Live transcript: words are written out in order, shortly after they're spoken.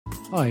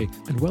Hi,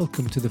 and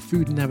welcome to the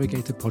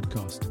FoodNavigator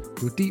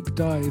Podcast, your deep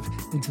dive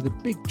into the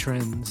big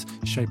trends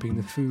shaping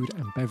the food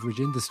and beverage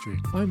industry.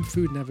 I'm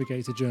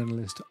FoodNavigator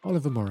journalist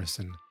Oliver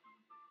Morrison.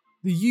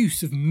 The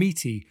use of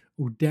meaty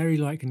or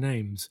dairy-like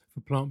names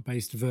for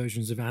plant-based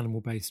versions of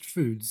animal-based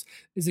foods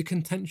is a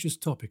contentious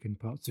topic in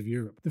parts of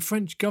Europe. The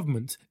French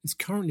government is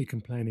currently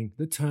complaining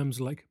that terms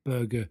like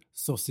burger,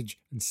 sausage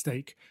and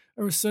steak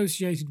are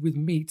associated with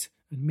meat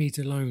and meat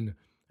alone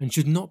and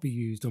should not be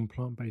used on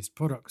plant-based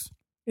products.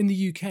 In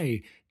the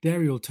UK,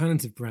 dairy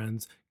alternative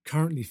brands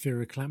currently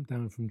fear a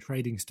clampdown from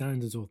trading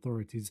standards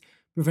authorities,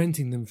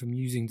 preventing them from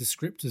using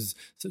descriptors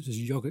such as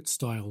yogurt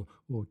style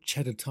or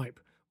cheddar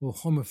type, or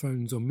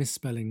homophones or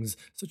misspellings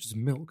such as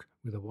milk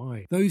with a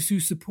Y. Those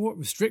who support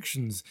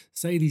restrictions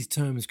say these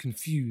terms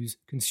confuse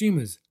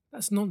consumers.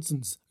 That's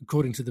nonsense,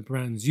 according to the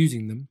brands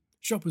using them.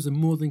 Shoppers are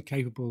more than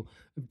capable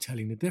of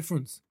telling the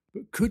difference.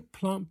 But could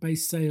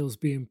plant-based sales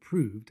be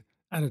improved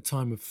at a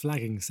time of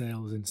flagging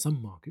sales in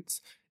some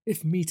markets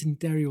if meat and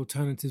dairy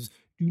alternatives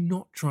do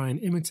not try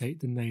and imitate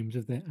the names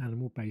of their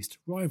animal-based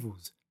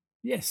rivals?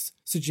 Yes,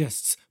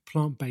 suggests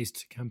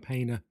plant-based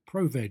campaigner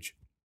ProVeg.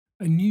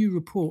 A new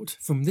report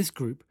from this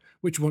group,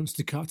 which wants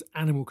to cut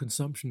animal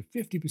consumption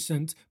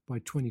 50% by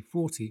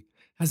 2040,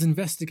 has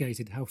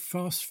investigated how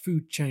fast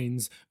food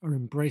chains are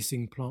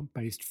embracing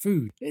plant-based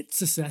food.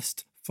 It's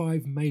assessed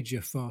 5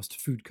 major fast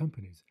food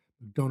companies: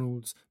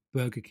 McDonald's,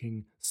 Burger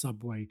King,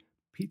 Subway,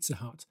 Pizza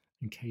Hut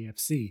and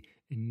KFC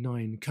in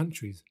 9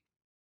 countries.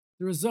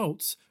 The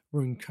results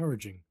were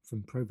encouraging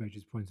from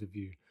ProVeg's point of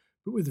view,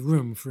 but with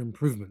room for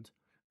improvement.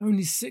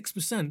 Only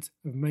 6%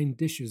 of main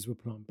dishes were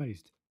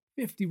plant-based.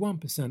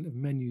 51% of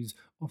menus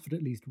offered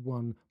at least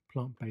one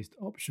plant-based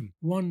option.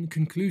 One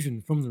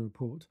conclusion from the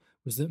report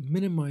was that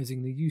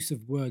minimising the use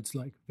of words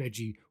like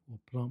veggie or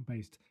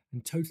plant-based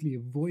and totally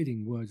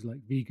avoiding words like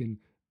vegan,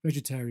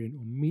 vegetarian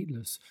or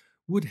meatless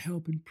would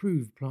help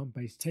improve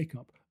plant-based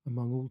take-up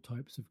among all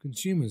types of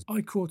consumers.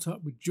 I caught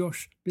up with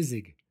Josh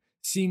Bizig,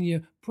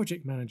 Senior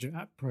Project Manager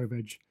at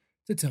ProVeg,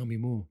 to tell me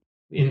more.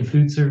 In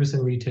food service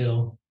and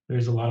retail,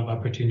 there's a lot of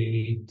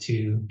opportunity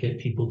to get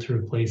people to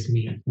replace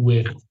meat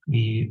with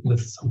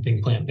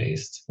something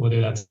plant-based,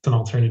 whether that's an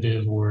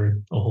alternative or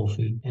a whole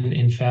food. And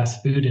in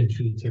fast food and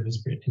food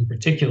service in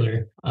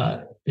particular,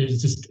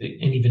 there's just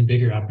an even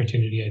bigger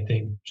opportunity, I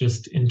think,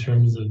 just in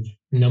terms of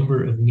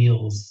number of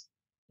meals,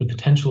 the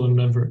potential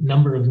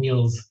number of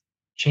meals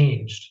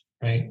changed,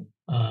 right?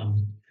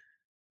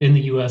 In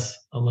the US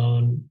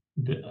alone,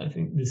 I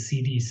think the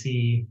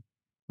CDC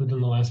within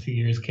the last few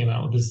years came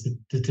out with a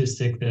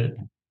statistic that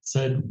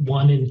said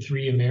 1 in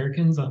 3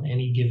 Americans on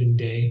any given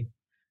day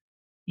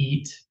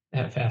eat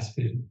at fast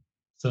food.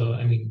 So,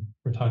 I mean,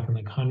 we're talking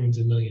like hundreds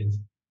of millions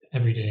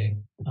every day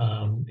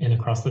and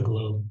across the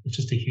globe. It's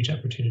just a huge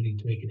opportunity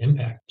to make an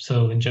impact.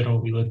 So in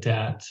general, we looked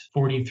at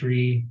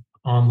 43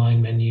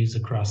 online menus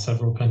across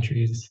several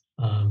countries,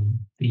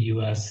 the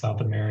US,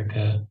 South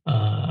America,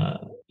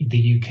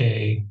 the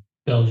UK,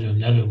 Belgium,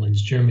 Netherlands,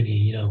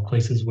 Germany,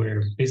 places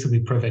where basically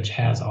ProVeg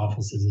has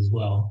offices as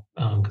well,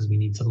 because we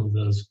need some of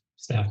those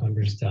staff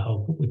members to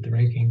help with the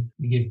ranking.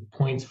 We give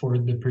points for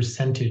the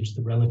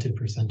relative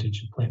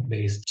percentage of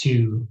plant-based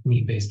to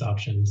meat-based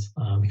options,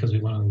 because we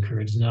want to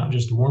encourage not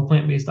just more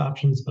plant-based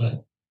options,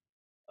 but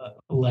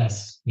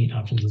less meat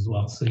options as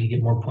well. So you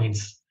get more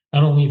points,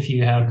 not only if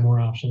you have more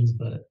options,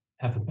 but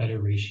have a better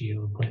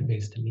ratio of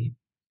plant-based to meat.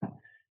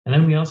 And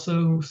then we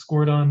also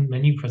scored on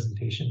menu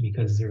presentation,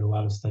 because there are a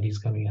lot of studies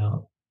coming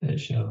out that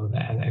show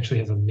that it actually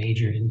has a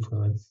major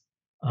influence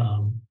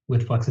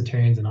with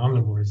flexitarians and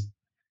omnivores.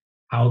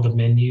 How the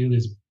menu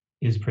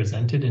is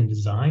presented and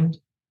designed,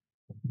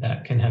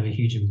 that can have a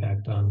huge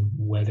impact on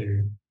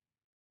whether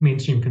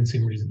mainstream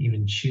consumers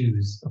even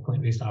choose a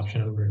plant-based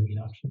option over a meat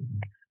option.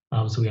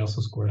 So we also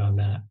scored on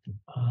that.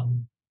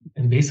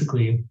 And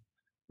basically,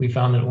 we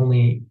found that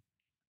only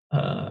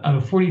out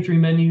of 43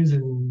 menus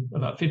and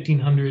about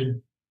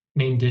 1,500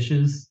 main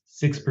dishes,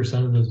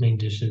 6% of those main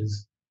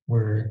dishes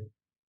were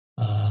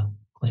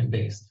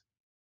plant-based.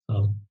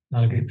 So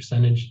not a great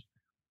percentage.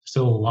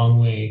 Still a long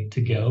way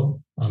to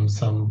go.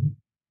 Some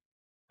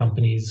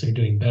companies are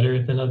doing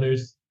better than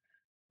others.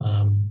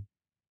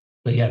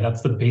 But yeah,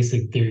 that's the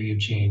basic theory of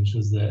change,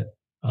 is that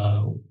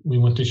we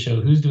want to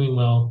show who's doing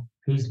well,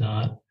 who's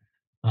not,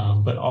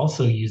 but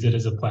also use it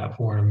as a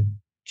platform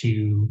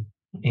to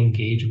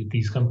engage with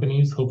these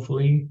companies,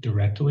 hopefully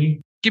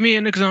directly. Give me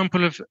an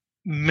example of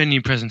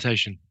menu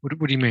presentation. What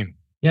do you mean?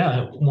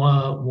 Yeah,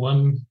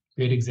 one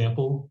great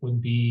example would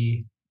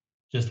be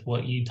just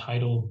what you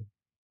title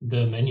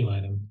the menu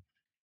item.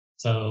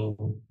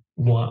 So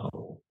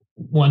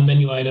one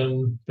menu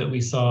item that we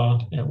saw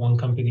at one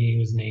company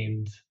was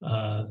named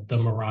the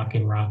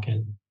Moroccan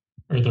Rockin',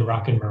 or the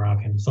Rockin'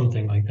 Moroccan,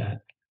 something like that.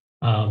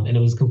 And it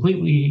was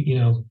completely,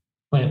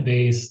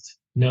 plant-based,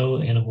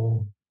 no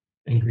animal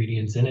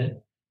ingredients in it,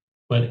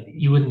 but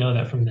you wouldn't know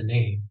that from the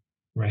name,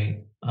 right?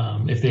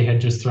 If they had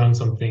just thrown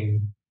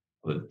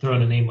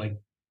a name like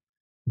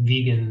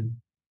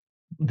vegan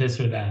this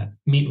or that,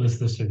 meatless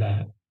this or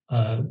that,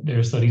 there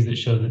are studies that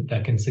show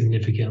that can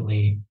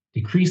significantly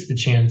decrease the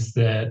chance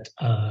that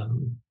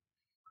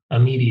a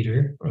meat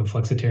eater or a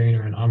flexitarian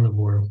or an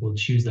omnivore will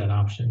choose that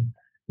option.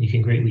 You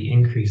can greatly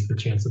increase the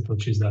chance that they'll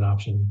choose that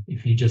option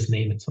if you just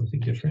name it something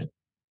different.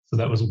 So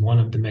that was one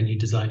of the menu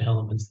design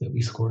elements that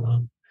we scored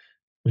on,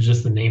 was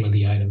just the name of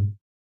the item.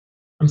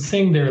 I'm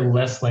saying they're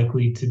less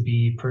likely to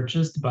be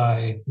purchased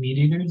by meat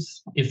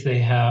eaters if they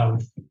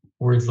have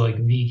words like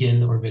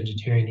vegan or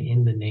vegetarian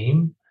in the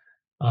name.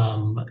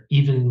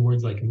 Even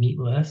words like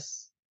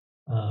meatless.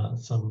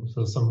 Some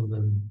of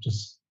them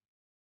just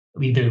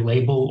either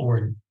label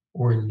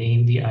or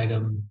name the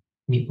item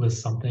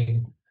meatless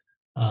something.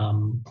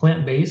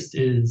 Plant-based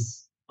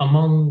is,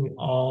 among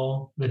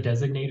all the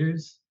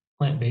designators,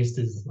 plant-based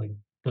is like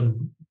the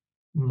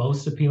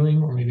most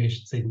appealing, or maybe I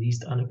should say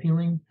least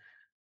unappealing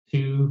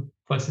to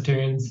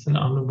flexitarians and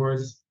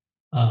omnivores.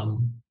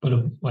 But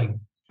like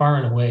far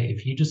and away,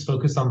 if you just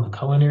focus on the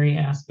culinary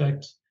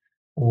aspect,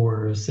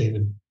 or say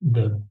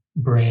the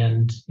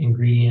brand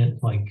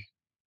ingredient, like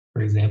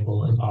for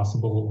example,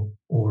 Impossible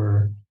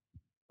or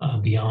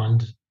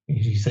Beyond,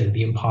 if you say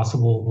the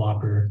Impossible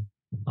Whopper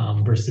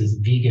versus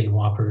vegan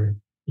Whopper,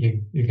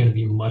 you're going to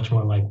be much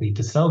more likely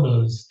to sell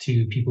those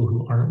to people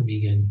who aren't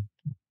vegan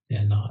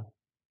than not.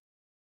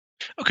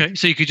 Okay,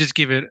 so you could just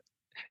give it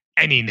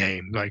any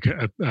name, like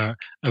a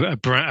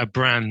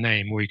brand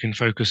name, or you can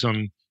focus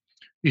on,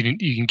 you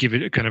can give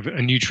it a kind of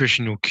a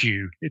nutritional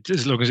cue.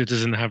 As long as it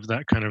doesn't have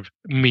that kind of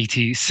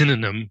meaty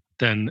synonym,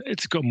 then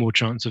it's got more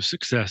chance of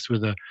success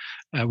with a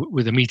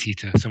meat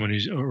eater, someone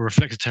who's or a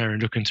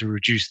flexitarian looking to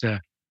reduce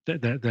their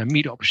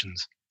meat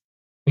options.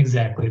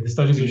 Exactly. The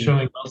studies are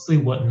showing mostly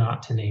what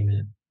not to name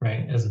it,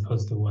 right, as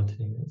opposed to what to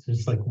name it. So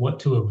it's like what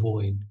to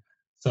avoid.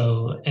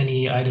 So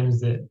any items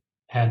that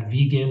had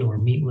vegan or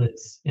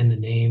meatless in the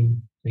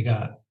name, they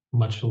got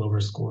much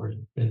lower score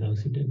than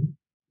those who didn't.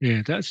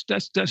 Yeah, I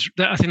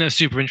think that's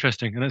super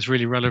interesting, and that's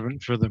really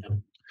relevant for the,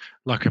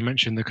 like I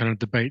mentioned, the kind of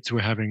debates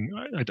we're having.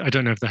 I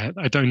don't know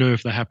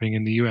if they're happening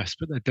in the US,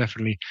 but they're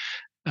definitely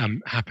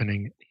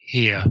happening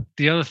here.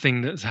 The other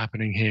thing that's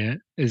happening here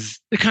is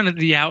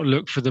the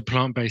outlook for the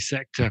plant-based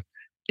sector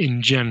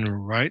in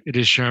general, right? It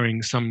is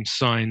showing some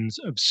signs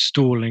of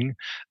stalling.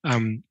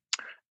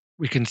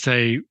 We can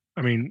say,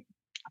 I mean,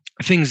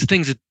 things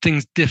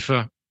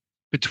differ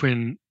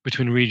between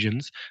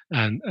regions,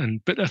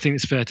 but I think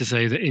it's fair to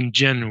say that in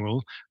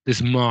general,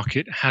 this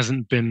market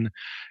hasn't been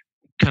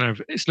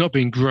it's not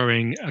been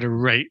growing at a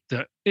rate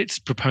that its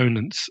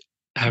proponents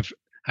have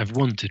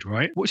wanted,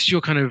 right? What's your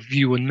kind of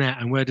view on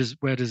that, and where does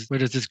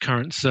this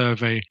current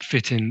survey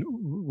fit in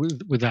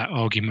with that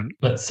argument?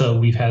 But so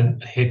we've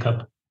had a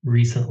hiccup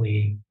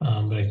recently,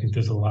 but I think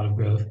there's a lot of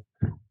growth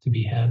to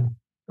be had.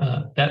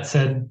 That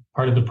said,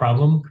 part of the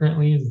problem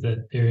currently is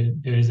that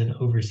there is an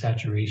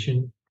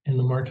oversaturation in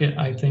the market.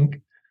 I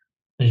think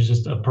there's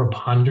just a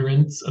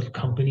preponderance of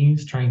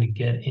companies trying to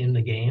get in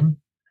the game.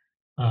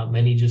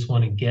 Many just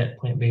want to get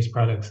plant-based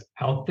products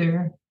out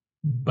there,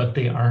 but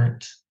they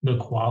aren't the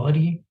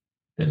quality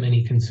that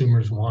many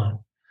consumers want.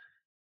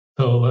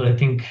 So I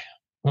think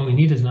what we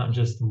need is not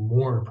just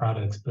more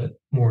products, but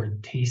more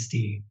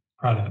tasty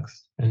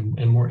products and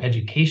more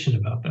education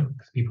about them,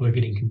 because people are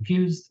getting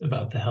confused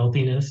about the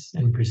healthiness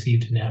and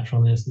perceived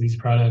naturalness of these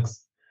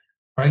products.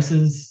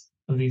 Prices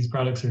of these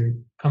products are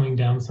coming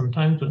down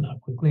sometimes, but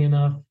not quickly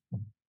enough.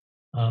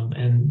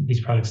 And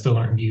these products still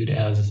aren't viewed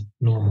as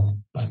normal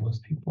by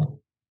most people.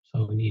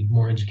 So we need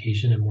more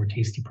education and more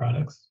tasty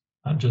products,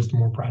 not just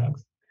more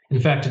products. In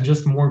fact,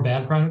 just more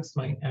bad products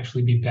might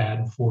actually be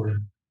bad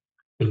for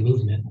the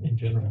movement in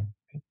general.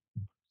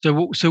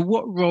 So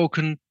what role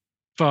can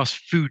fast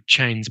food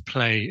chains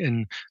play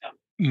in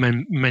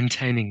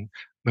maintaining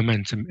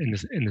momentum in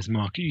this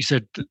market? You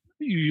said that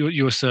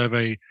your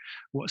survey,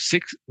 what,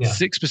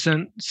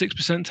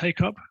 6%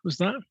 take up, was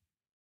that?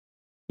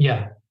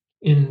 Yeah,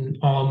 in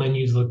all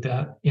menus looked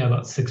at,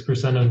 about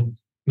 6% of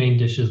main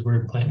dishes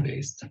were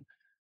plant-based.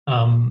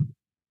 So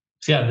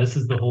yeah, this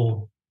is the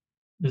whole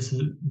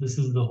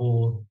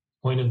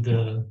point of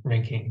the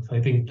rankings. I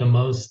think the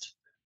most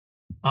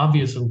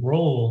obvious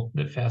role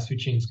that fast food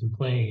chains can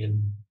play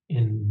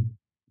in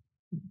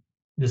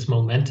this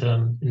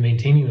momentum and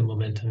maintaining the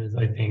momentum is,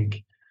 I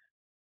think,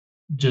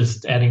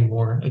 just adding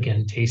more,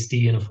 again,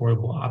 tasty and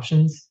affordable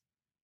options.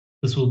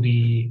 This will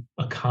be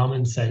a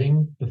common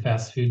setting, the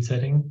fast food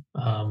setting,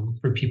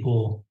 for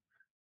people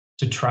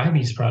to try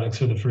these products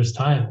for the first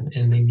time,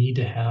 and they need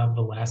to have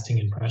a lasting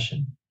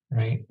impression,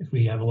 right? If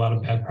we have a lot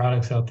of bad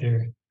products out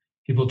there,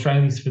 people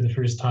try these for the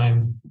first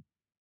time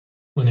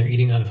when they're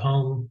eating out of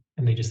home,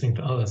 and they just think,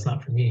 oh, that's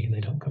not for me, and they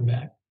don't come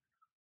back.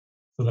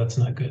 So that's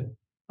not good.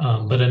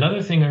 But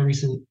another thing our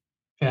recent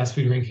fast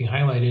food ranking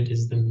highlighted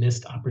is the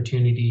missed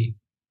opportunity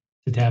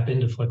to tap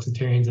into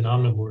flexitarians and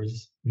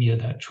omnivores via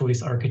that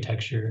choice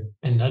architecture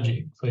and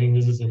nudging. So I think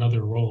this is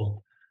another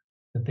role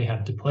that they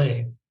have to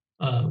play.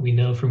 We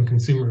know from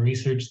consumer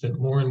research that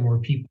more and more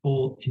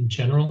people in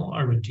general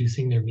are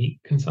reducing their meat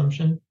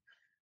consumption,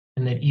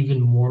 and that even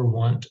more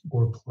want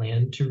or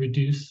plan to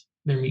reduce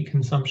their meat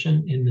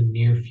consumption in the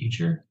near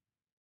future.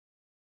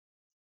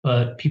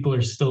 But people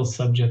are still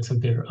subjects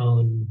of their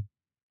own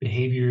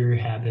behavior,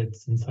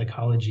 habits, and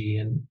psychology.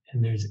 And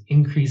there's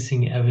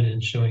increasing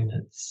evidence showing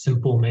that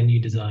simple menu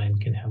design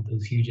can have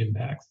those huge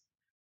impacts.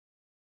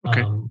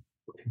 Okay.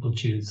 People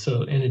choose.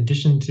 So in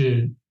addition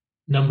to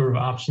number of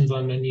options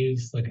on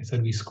menus, like I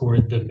said, we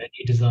scored the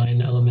menu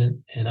design element.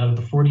 And out of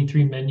the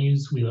 43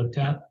 menus we looked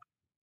at,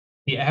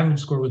 the average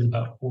score was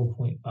about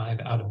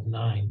 4.5 out of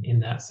 9 in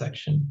that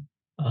section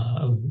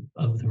of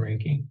the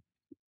ranking.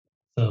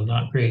 So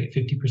not great,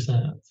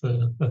 50%.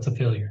 So that's a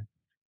failure.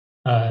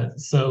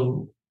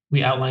 So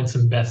we outlined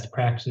some best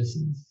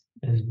practices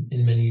in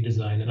menu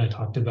design, and I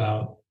talked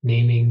about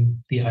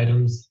naming the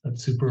items.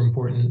 That's super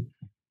important.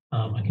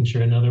 I can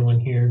share another one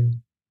here.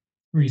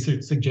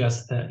 Research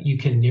suggests that you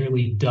can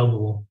nearly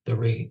double the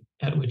rate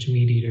at which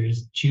meat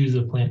eaters choose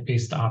a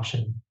plant-based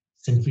option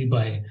simply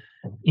by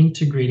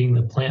integrating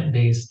the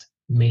plant-based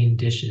main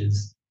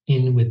dishes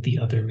in with the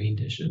other main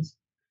dishes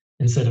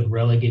instead of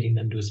relegating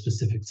them to a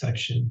specific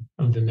section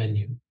of the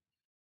menu.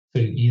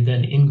 So you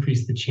then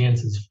increase the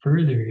chances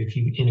further if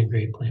you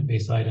integrate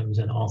plant-based items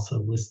and also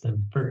list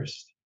them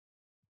first.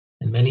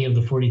 And many of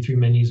the 43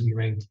 menus we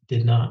ranked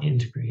did not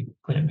integrate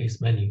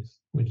plant-based menu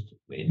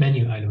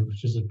items,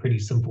 which is a pretty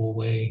simple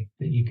way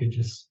that you could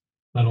just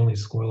not only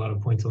score a lot of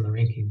points on the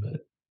ranking, but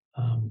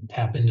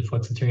tap into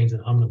flexitarians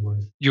and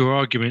omnivores. Your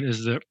argument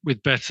is that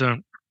with better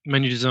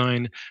menu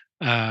design,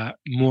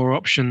 more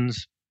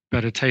options,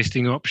 better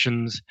tasting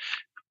options,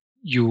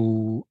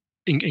 you'll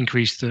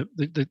increase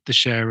the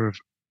share of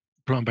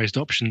plant-based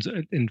options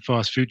in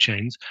fast food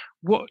chains.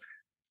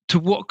 To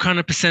what kind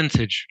of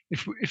percentage?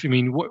 If you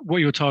mean, what are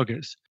your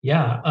targets?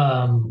 Yeah,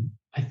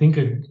 I think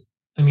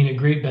a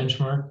great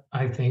benchmark,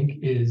 I think,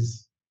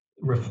 is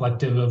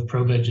reflective of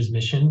ProVeg's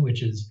mission,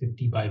 which is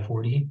 50 by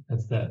 40.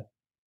 That's that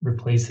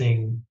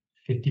replacing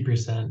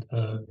 50%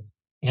 of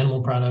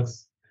animal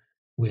products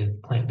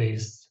with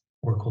plant-based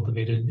or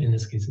cultivated, in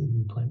this case,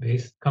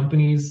 plant-based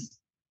companies.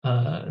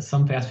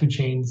 Some fast food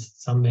chains,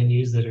 some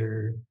menus that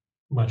are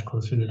much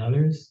closer than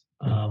others.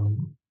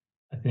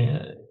 I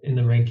think in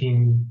the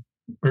ranking,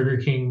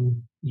 Burger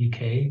King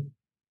UK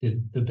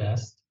did the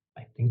best.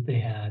 I think they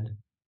had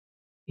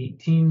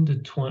 18 to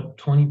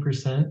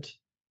 20%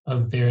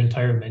 of their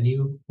entire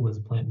menu was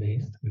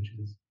plant-based,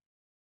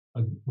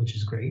 which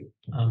is great.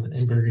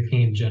 And Burger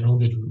King in general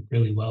did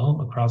really well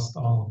across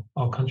all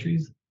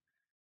countries.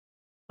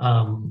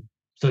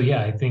 So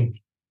yeah, I think,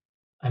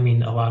 a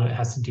lot of it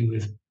has to do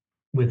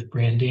with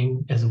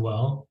branding as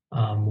well.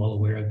 Well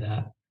aware of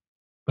that.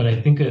 But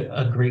I think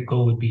a great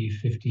goal would be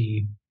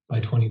 50 by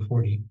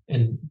 2040.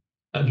 And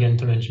again,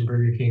 to mention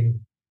Burger King,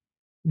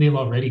 they've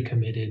already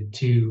committed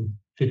to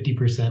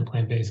 50%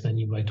 plant-based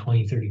menu by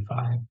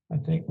 2035, I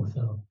think.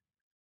 So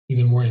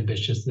even more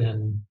ambitious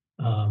than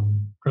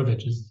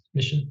ProVeg's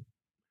mission.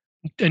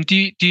 And do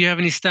you have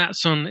any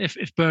stats on if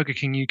Burger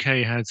King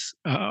UK has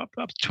up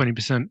to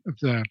 20% of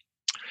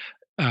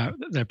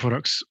their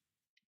products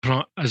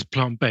as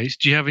plant-based?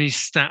 Do you have any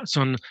stats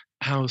on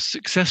how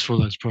successful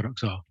those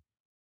products are?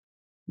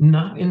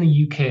 Not in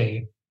the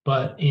UK,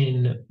 but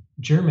in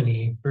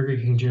Germany, Burger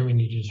King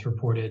Germany just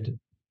reported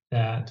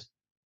that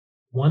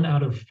 1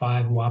 out of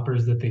 5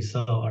 Whoppers that they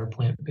sell are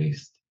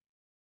plant-based.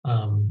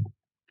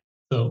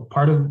 So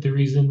part of the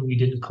reason we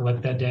didn't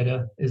collect that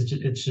data is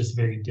it's just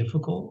very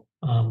difficult.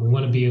 We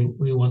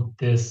want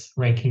this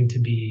ranking to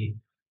be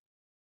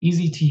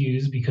easy to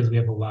use because we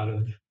have a lot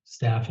of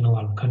staff in a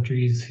lot of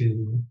countries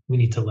who we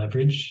need to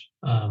leverage.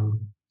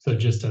 So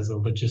just as a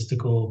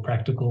logistical,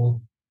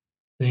 practical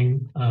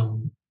thing,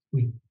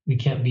 we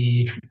can't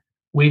be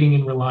waiting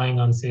and relying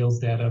on sales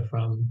data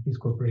from these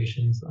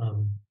corporations.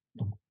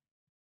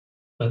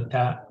 But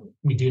that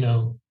we do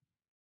know,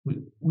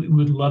 we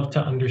would love to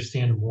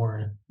understand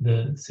more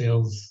the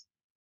sales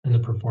and the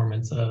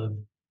performance of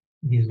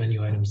these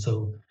menu items.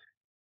 So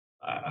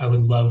I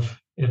would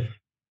love if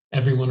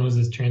everyone was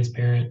as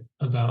transparent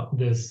about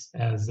this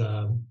as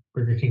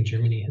Burger King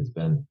Germany has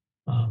been.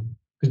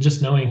 Because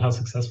just knowing how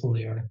successful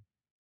they are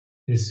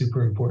is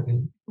super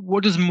important.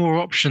 What does more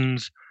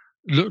options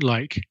look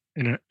like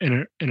in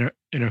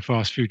a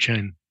fast food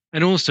chain?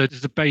 And also,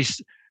 does the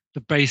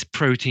base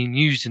protein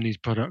used in these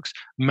products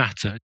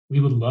matter?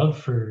 We would love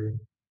for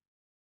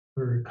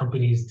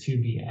companies to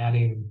be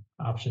adding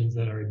options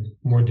that are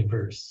more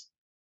diverse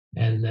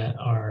and that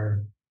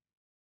are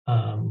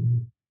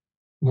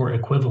more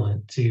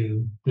equivalent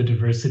to the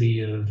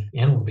diversity of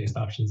animal-based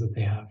options that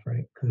they have,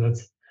 right? Because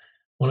that's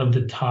one of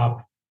the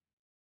top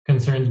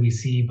concerns we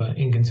see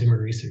in consumer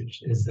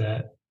research is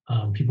that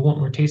people want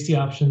more tasty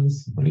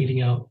options when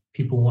eating out.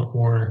 People want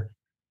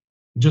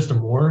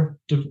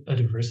a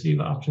diversity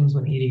of options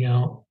when eating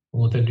out. We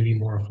want them to be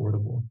more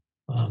affordable.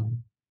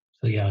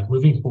 So yeah,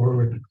 moving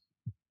forward,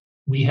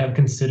 we have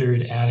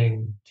considered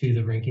adding to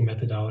the ranking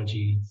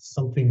methodology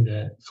something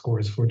that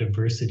scores for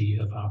diversity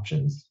of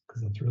options,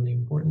 because that's really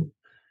important.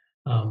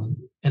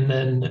 And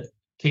then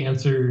to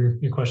answer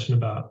your question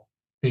about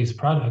base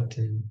product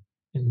and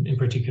in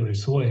particular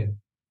soy,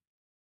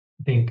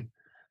 I think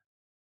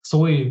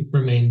soy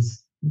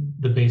remains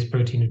the base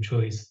protein of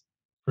choice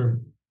for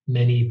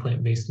many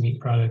plant-based meat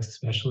products,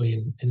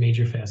 especially in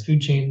major fast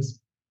food chains.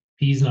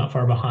 Peas not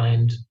far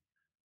behind,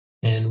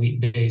 and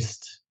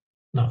wheat-based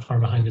not far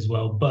behind as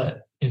well.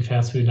 But in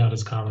fast food, not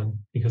as common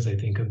because I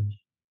think of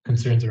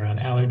concerns around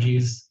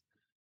allergies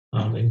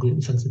and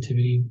gluten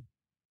sensitivity.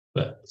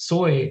 But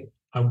soy,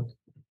 I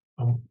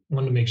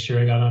wanted to make sure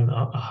I got on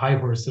a high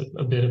horse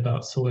a bit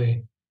about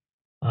soy.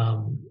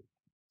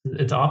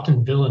 It's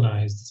often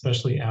villainized,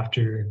 especially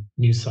after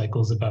news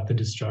cycles about the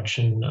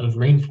destruction of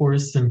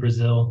rainforests in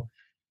Brazil.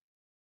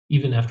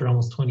 Even after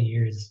almost 20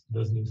 years,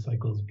 those news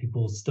cycles,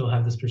 people still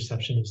have this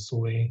perception of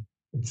soy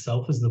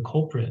itself as the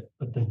culprit,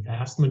 but the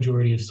vast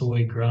majority of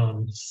soy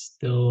grown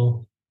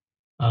still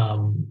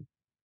around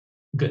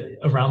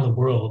the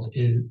world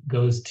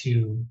goes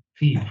to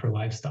feed for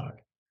livestock.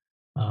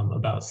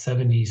 About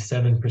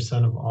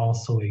 77% of all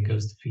soy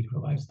goes to feed for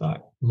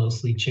livestock,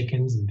 mostly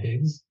chickens and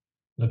pigs.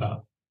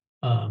 About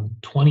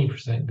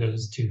 20%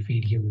 goes to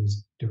feed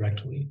humans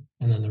directly,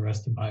 and then the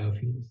rest to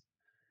biofuels.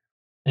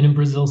 And in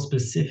Brazil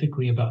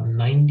specifically, about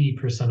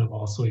 90% of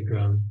all soy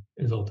grown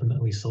is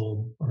ultimately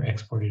sold or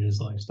exported as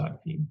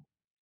livestock feed.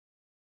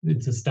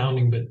 It's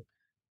astounding, but it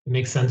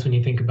makes sense when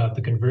you think about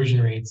the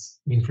conversion rates.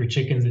 I mean, for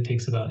chickens, it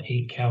takes about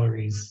 8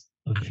 calories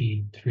of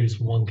feed to produce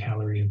 1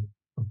 calorie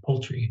of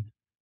poultry.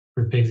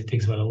 For pigs, it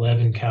takes about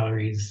 11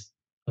 calories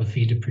of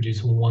feed to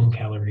produce 1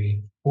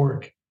 calorie of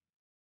pork.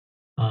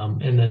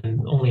 And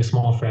then only a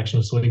small fraction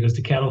of soy goes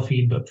to cattle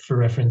feed, but for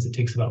reference, it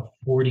takes about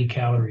 40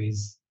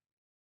 calories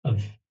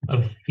of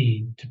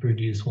feed to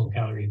produce 1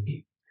 calorie of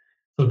beef.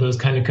 So those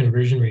kind of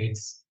conversion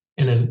rates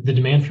and the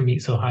demand for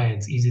meat so high,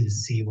 it's easy to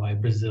see why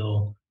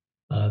Brazil,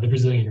 the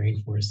Brazilian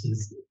rainforest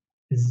is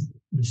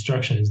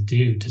destruction is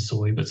due to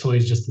soy, but soy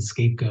is just the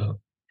scapegoat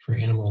for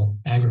animal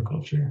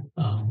agriculture,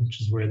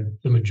 which is where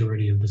the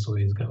majority of the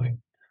soy is going.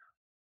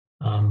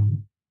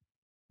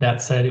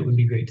 That said, it would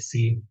be great to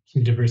see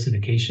some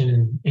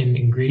diversification in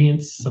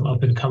ingredients, some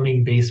up and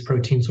coming base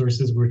protein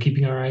sources. We're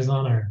keeping our eyes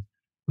on our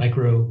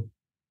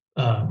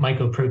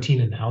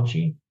mycoprotein and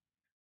algae.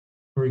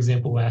 For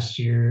example, last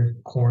year,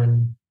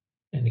 Corn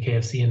and the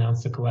KFC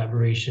announced a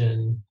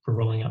collaboration for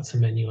rolling out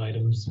some menu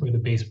items where the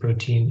base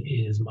protein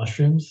is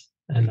mushrooms,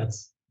 and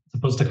that's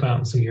supposed to come out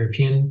in some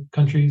European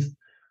countries.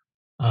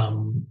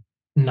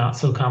 Not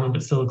so common,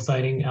 but still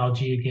exciting.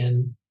 Algae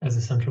again as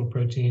a central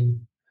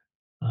protein.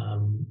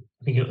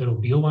 I think it'll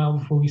be a while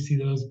before we see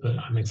those, but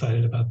I'm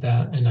excited about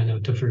that. And I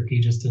know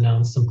Tofurky just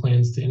announced some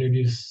plans to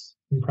introduce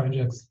some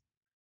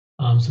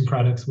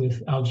products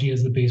with algae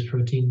as the base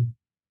protein.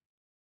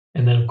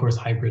 And then, of course,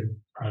 hybrid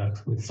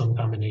products with some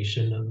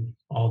combination of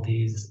all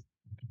these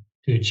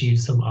to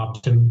achieve some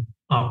optimal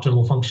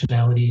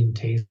functionality and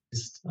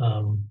taste.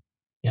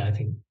 I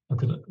think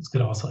it's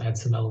going to also add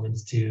some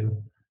elements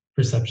to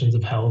perceptions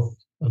of health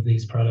of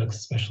these products,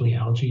 especially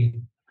algae.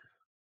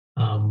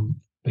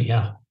 But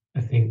yeah, I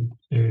think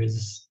there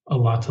is a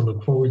lot to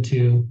look forward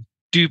to.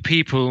 Do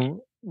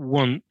people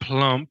want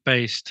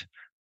plant-based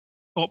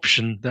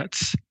option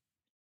that's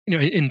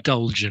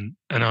indulgent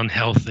and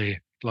unhealthy,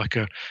 like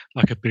a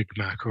Big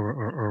Mac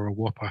or a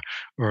Whopper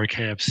or a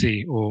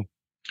KFC, or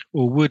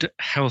would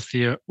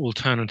healthier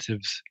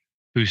alternatives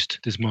boost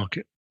this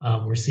market?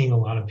 We're seeing a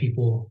lot of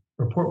people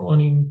report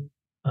wanting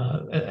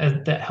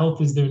that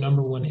health is their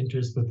number one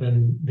interest, but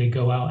then they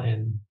go out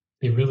and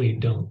they really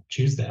don't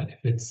choose that if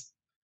it's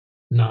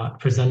not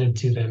presented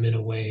to them in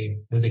a way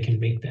that they can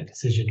make that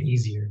decision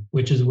easier,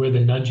 which is where the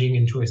nudging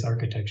and choice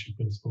architecture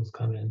principles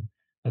come in.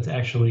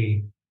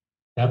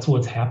 That's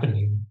what's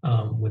happening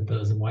with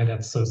those, and why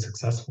that's so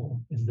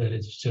successful is that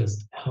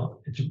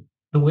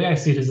the way I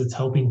see it is it's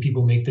helping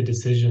people make the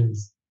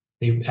decisions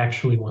they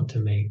actually want to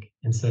make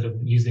instead of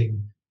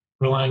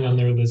relying on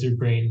their lizard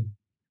brain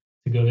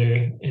to go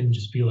there and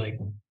just be like,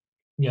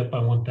 yep, I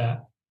want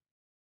that.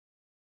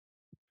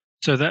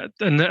 So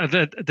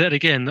that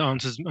again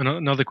answers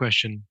another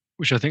question,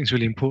 which I think is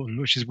really important,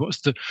 which is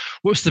what's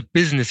the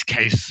business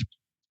case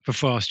for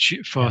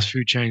fast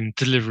food chain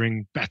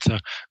delivering better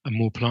and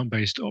more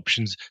plant-based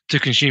options to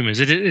consumers?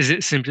 Is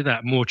it simply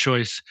that more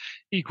choice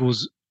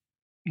equals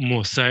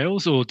more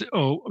sales, or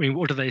I mean,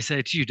 what do they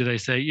say to you? Do they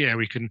say, yeah,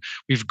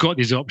 we've got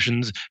these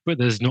options, but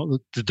there's not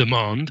the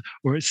demand,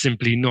 or it's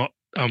simply not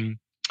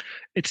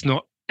it's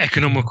not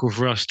economical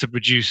for us to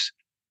produce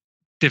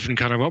different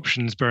kind of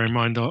options, bear in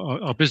mind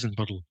our business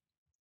model?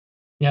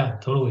 Yeah,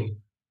 totally.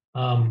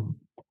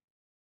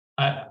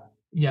 I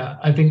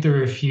think there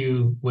are a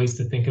few ways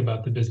to think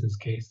about the business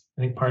case.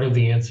 I think part of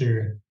the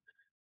answer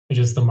is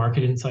just the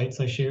market insights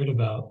I shared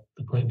about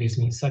the plant-based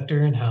meat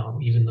sector and how,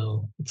 even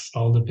though it's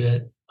stalled a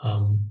bit,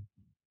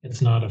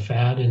 it's not a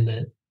fad, and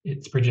that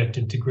it's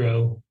projected to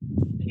grow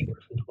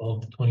anywhere from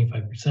 12 to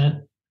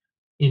 25%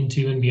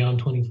 into and beyond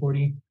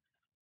 2040.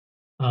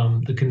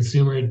 The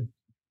consumer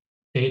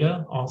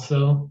data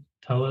also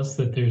tell us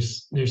that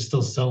there's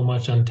still so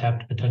much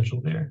untapped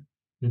potential there.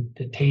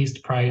 The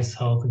taste, price,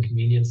 health, and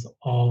convenience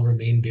all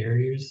remain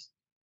barriers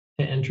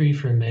to entry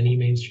for many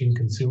mainstream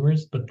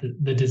consumers, but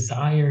the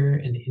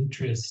desire and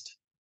interest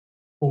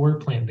for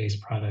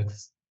plant-based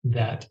products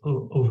that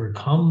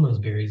overcome those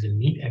barriers and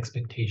meet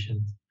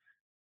expectations,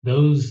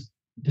 those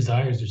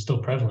desires are still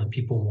prevalent.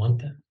 People want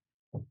them.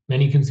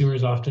 many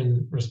consumers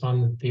often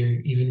respond that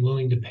they're even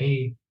willing to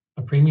pay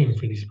a premium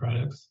for these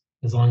products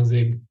as long as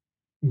they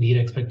meet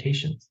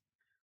expectations.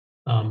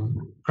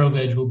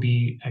 ProVeg will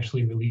be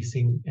actually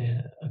releasing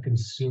a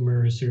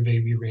consumer survey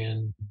we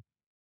ran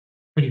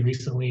pretty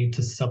recently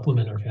to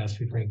supplement our fast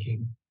food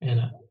ranking.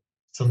 And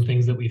some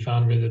things that we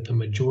found were that the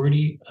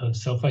majority of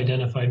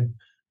self-identified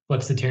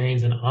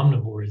flexitarians and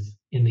omnivores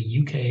in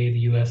the UK,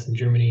 the US, and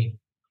Germany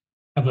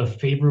have a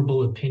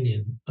favorable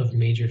opinion of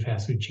major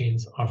fast food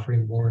chains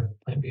offering more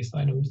plant-based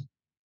items.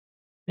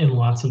 And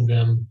lots of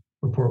them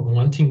report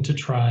wanting to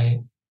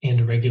try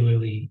and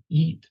regularly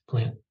eat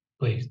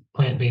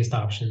plant-based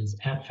options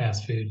at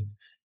fast food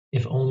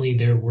if only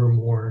there were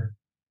more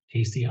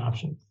tasty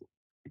options.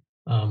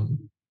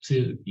 So,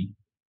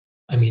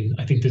 I mean,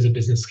 I think there's a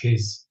business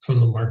case from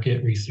the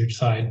market research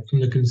side,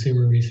 from the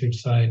consumer research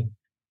side.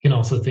 You can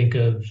also think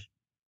of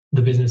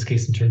the business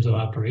case in terms of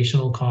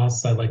operational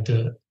costs.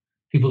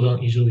 People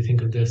don't usually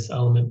think of this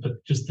element,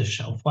 but just the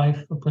shelf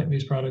life of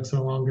plant-based products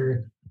are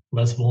longer,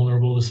 less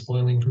vulnerable to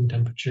spoiling from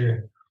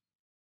temperature.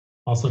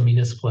 Also,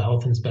 municipal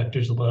health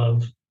inspectors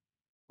love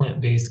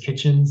plant-based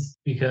kitchens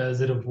because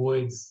it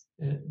avoids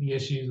the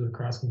issues with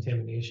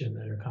cross-contamination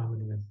that are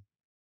common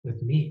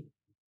with meat.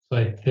 So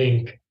I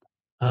think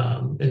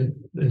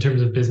in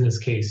terms of business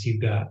case,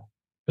 you've got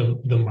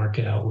the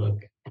market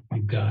outlook,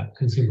 you've got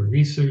consumer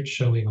research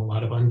showing a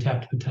lot of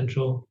untapped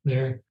potential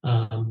there,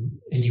 and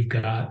you've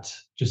got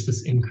just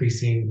this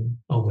increasing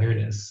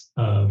awareness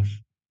of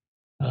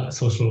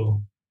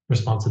social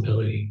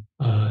responsibility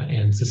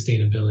and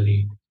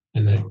sustainability,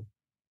 and that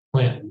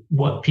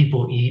what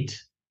people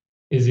eat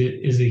is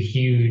a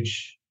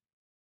huge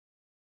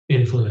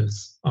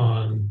influence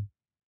on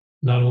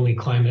not only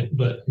climate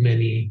but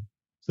many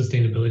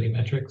sustainability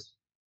metrics.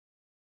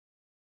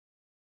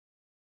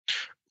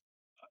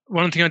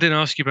 One thing I didn't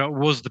ask you about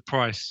was the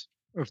price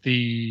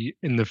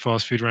in the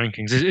fast food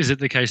rankings. Is it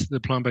the case that the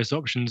plant-based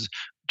options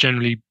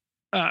generally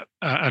at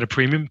a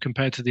premium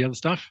compared to the other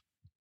stuff?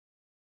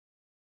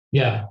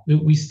 Yeah,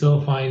 we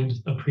still find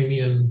a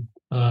premium,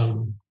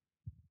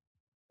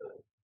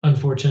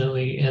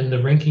 unfortunately, and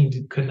the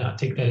ranking could not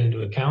take that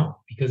into account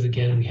because,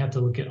 again, we had to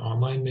look at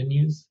online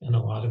menus, and a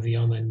lot of the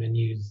online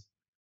menus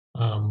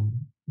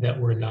that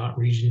were not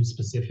region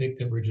specific,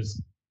 that were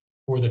just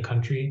for the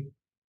country,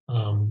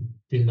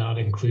 did not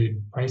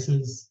include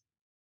prices.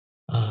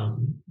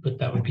 But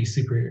that would be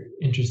super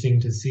interesting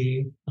to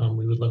see.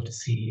 We would love to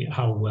see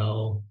how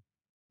well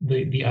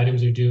the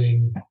items are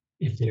doing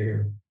if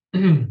they're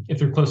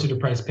closer to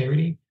price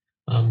parity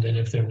than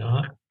if they're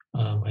not.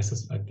 I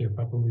suspect they're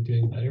probably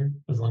doing better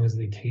as long as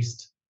they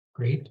taste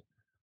great.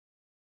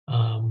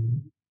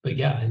 But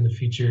yeah, in the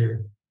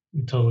future,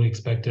 we totally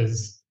expect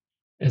as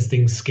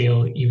things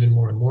scale even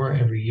more and more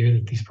every year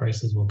that these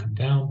prices will come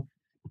down.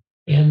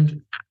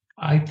 And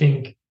I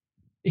think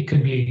it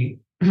could be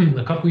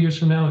a couple years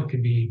from now, it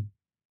could be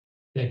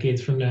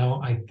decades from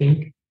now. I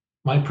think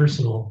my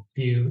personal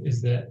view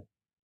is that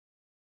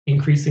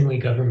increasingly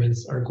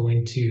governments are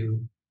going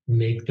to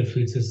make the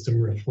food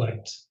system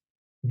reflect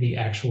the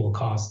actual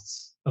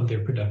costs of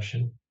their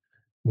production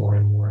more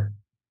and more.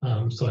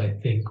 So I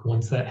think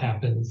once that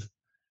happens,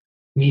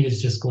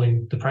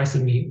 the price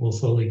of meat will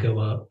slowly go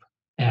up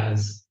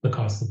as the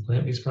cost of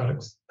plant-based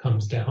products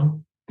comes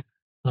down,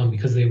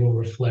 because they will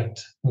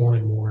reflect more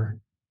and more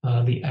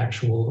the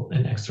actual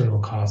and external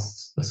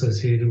costs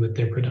associated with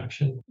their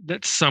production.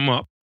 Let's sum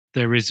up.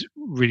 There is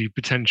really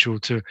potential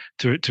to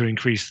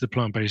increase the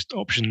plant-based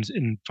options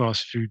in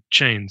fast food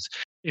chains.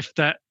 If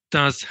that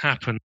does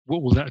happen,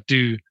 what will that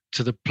do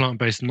to the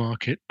plant-based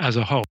market as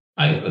a whole?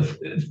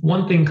 If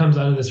one thing comes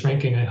out of this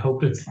ranking, I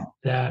hope it's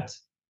that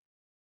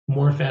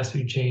more fast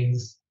food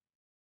chains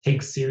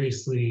take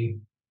seriously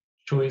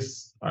promoting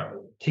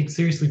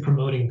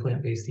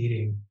plant-based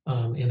eating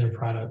in their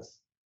products,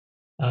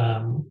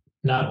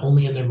 not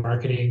only in their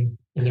marketing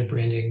and their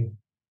branding,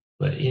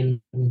 but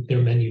in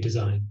their menu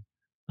design,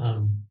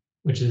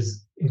 which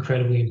is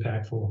incredibly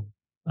impactful.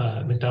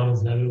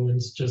 McDonald's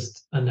Netherlands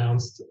just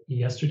announced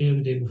yesterday or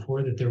the day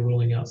before that they're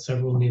rolling out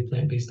several new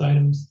plant-based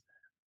items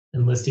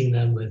and listing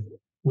them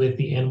with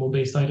the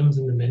animal-based items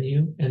in the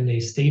menu. And they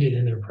stated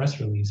in their press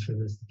release for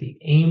this, the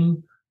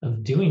aim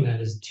of doing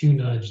that is to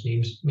nudge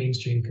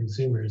mainstream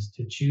consumers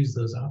to choose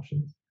those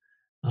options.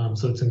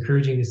 So it's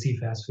encouraging to see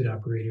fast food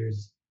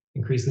operators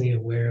increasingly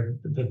aware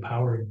of the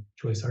power of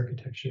choice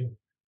architecture.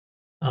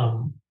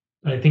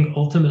 But I think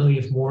ultimately,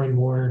 if more and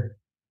more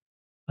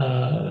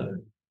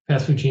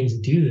fast food chains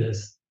do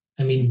this,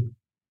 I mean,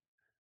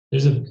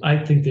 I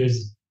think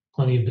there's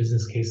plenty of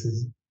business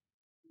cases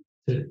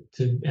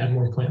to add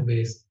more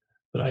plant-based,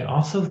 but I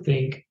also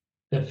think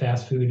that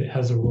fast food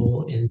has a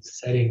role in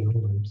setting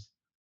norms.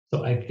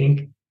 So I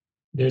think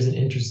there's an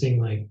interesting,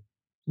 like,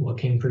 what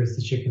came first,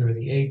 the chicken or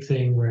the egg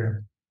thing,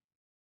 where,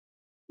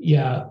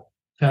 yeah,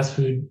 fast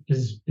food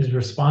is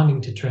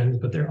responding to trends,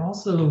 but they're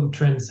also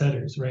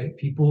trendsetters, right?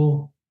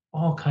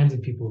 All kinds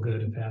of people go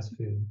to fast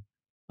food.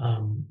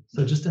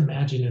 So just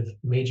imagine if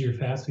major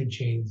fast food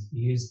chains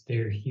used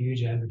their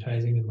huge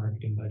advertising and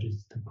marketing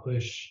budgets to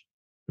push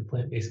the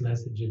plant-based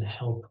message and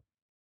help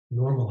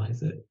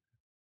normalize it.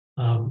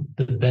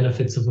 The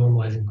benefits of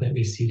normalizing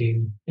plant-based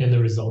eating and the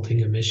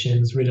resulting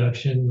emissions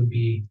reduction would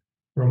be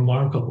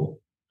remarkable.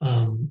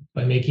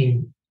 By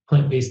making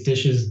plant-based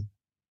dishes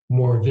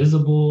more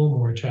visible,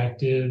 more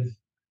attractive,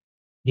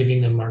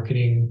 giving them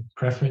marketing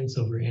preference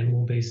over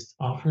animal-based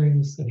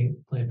offerings, I think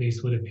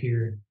plant-based would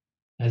appear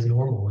as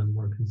normal and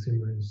more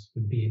consumers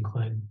would be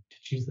inclined to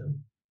choose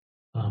them.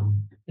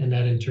 And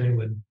that in turn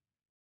would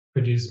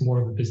produce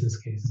more of a business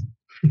case.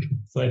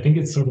 So I think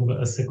it's sort of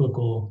a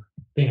cyclical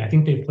thing. I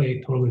think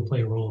they totally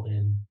play a role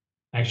in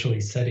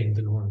actually setting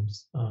the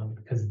norms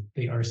because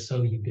they are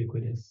so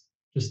ubiquitous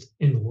just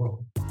in the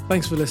world.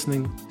 Thanks for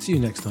listening. See you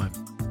next time.